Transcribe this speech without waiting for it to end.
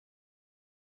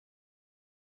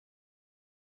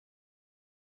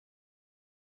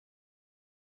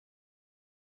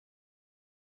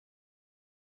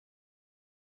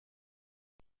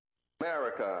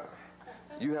America,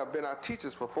 you have been our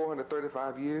teachers for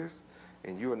 435 years,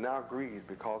 and you are now grieved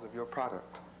because of your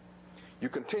product. You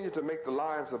continue to make the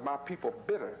lives of my people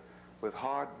bitter with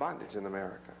hard bondage in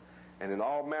America. And in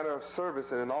all manner of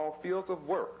service and in all fields of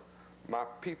work, my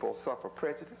people suffer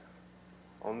prejudice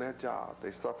on their jobs.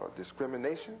 They suffer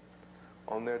discrimination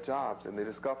on their jobs, and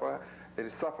they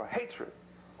suffer hatred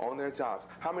on their jobs.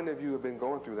 How many of you have been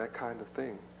going through that kind of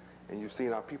thing, and you've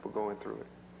seen our people going through it?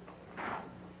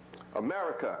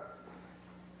 America,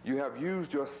 you have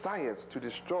used your science to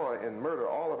destroy and murder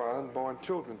all of our unborn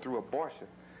children through abortion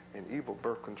and evil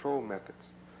birth control methods.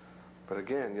 But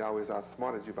again, Yahweh's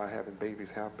outsmarted you by having babies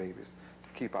have babies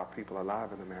to keep our people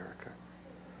alive in America.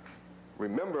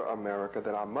 Remember, America,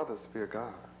 that our mothers fear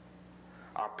God.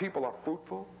 Our people are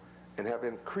fruitful and have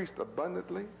increased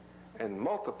abundantly and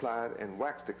multiplied and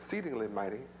waxed exceedingly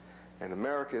mighty. And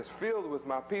America is filled with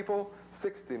my people,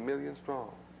 60 million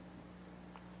strong.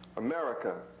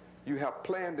 America, you have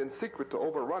planned in secret to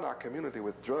overrun our community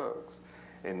with drugs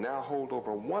and now hold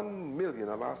over 1 million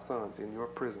of our sons in your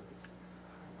prisons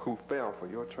who fell for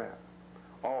your trap,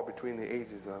 all between the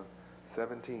ages of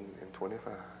 17 and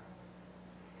 25.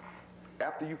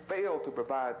 After you failed to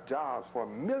provide jobs for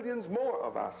millions more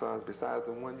of our sons besides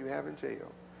the one you have in jail,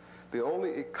 the only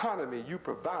economy you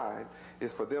provide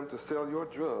is for them to sell your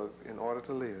drugs in order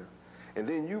to live. And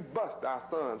then you bust our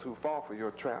sons who fall for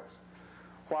your traps,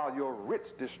 while your rich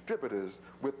distributors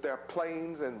with their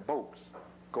planes and boats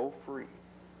go free.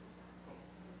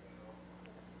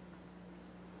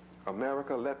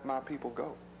 America, let my people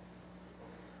go.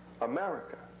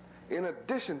 America, in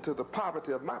addition to the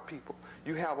poverty of my people,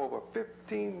 you have over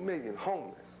 15 million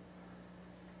homeless,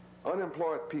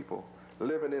 unemployed people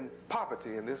living in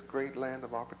poverty in this great land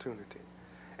of opportunity.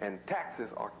 And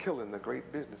taxes are killing the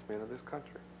great businessmen of this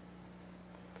country.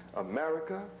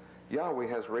 America, Yahweh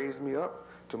has raised me up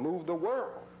to move the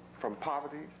world from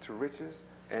poverty to riches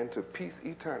and to peace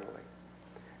eternally.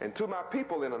 And to my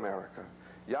people in America,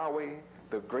 Yahweh,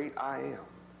 the great I am,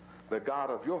 the God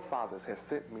of your fathers, has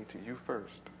sent me to you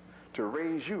first, to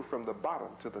raise you from the bottom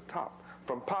to the top,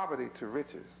 from poverty to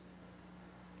riches.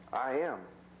 I am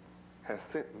has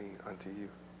sent me unto you.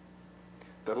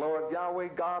 The Lord Yahweh,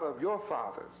 God of your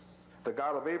fathers, the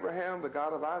God of Abraham, the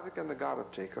God of Isaac, and the God of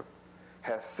Jacob,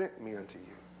 has sent me unto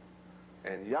you.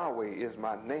 And Yahweh is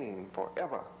my name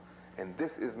forever, and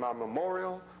this is my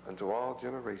memorial unto all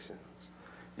generations.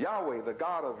 Yahweh, the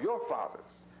God of your fathers,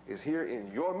 is here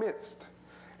in your midst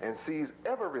and sees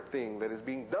everything that is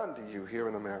being done to you here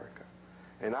in America.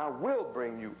 And I will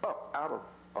bring you up out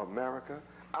of America,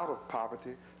 out of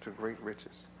poverty, to great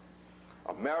riches.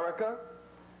 America,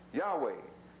 Yahweh,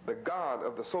 the God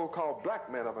of the so-called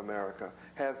black man of America,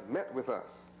 has met with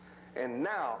us. And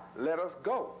now let us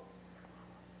go.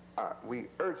 We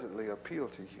urgently appeal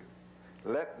to you.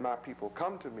 Let my people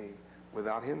come to me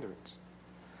without hindrance.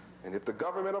 And if the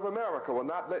government of America will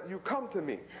not let you come to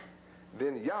me,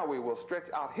 then Yahweh will stretch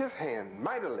out his hand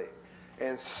mightily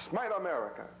and smite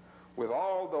America with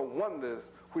all the wonders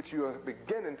which you are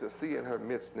beginning to see in her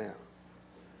midst now.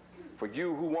 For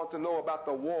you who want to know about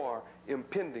the war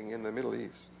impending in the Middle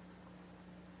East,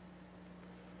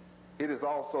 it is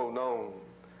also known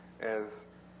as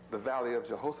the Valley of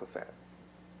Jehoshaphat,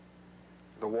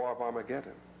 the War of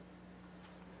Armageddon.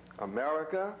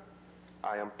 America,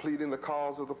 I am pleading the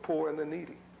cause of the poor and the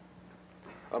needy.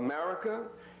 America,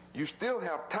 you still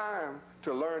have time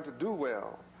to learn to do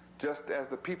well, just as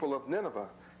the people of Nineveh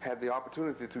had the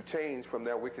opportunity to change from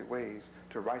their wicked ways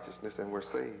to righteousness and were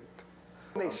saved.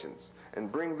 Nations, and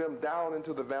bring them down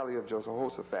into the Valley of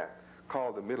Jehoshaphat,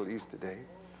 called the Middle East today,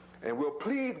 and we'll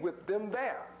plead with them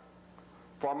there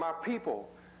for my people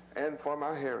and for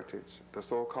my heritage, the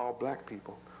so-called black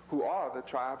people, who are the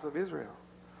tribes of Israel,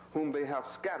 whom they have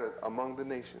scattered among the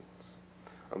nations.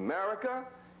 America,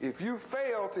 if you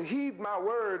fail to heed my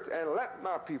words and let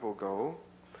my people go,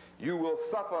 you will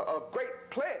suffer a great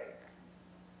plague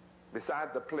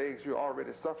beside the plagues you're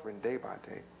already suffering day by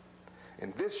day.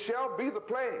 And this shall be the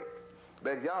plague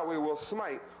that Yahweh will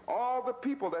smite all the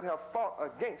people that have fought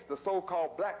against the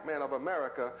so-called black man of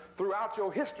America throughout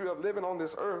your history of living on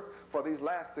this earth for these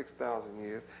last 6,000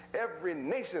 years. Every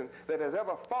nation that has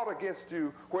ever fought against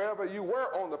you wherever you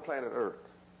were on the planet earth.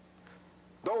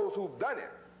 Those who've done it,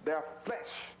 their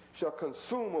flesh shall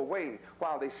consume away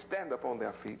while they stand up on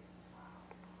their feet.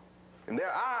 And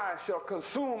their eyes shall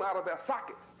consume out of their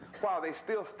sockets while they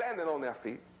still standing on their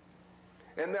feet.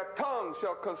 And their tongue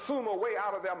shall consume away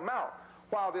out of their mouth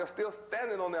while they're still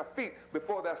standing on their feet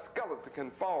before their skeleton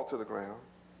can fall to the ground.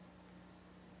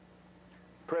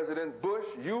 President Bush,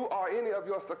 you or any of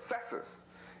your successors,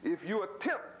 if you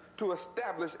attempt to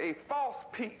establish a false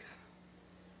peace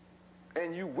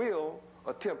and you will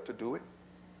attempt to do it,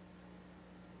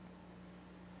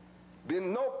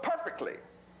 then know perfectly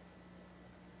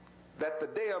that the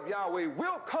day of Yahweh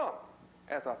will come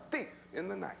as a thief in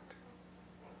the night.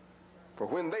 For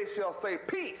when they shall say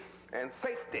peace and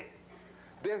safety,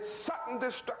 then sudden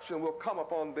destruction will come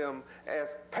upon them as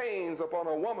pains upon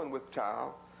a woman with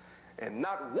child, and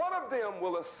not one of them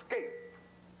will escape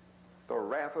the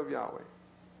wrath of Yahweh.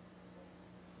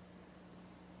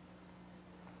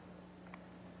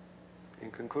 In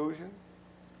conclusion,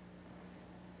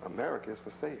 America is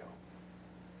for sale.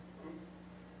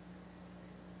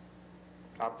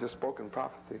 I've just spoken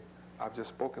prophecy. I've just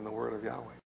spoken the word of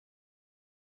Yahweh.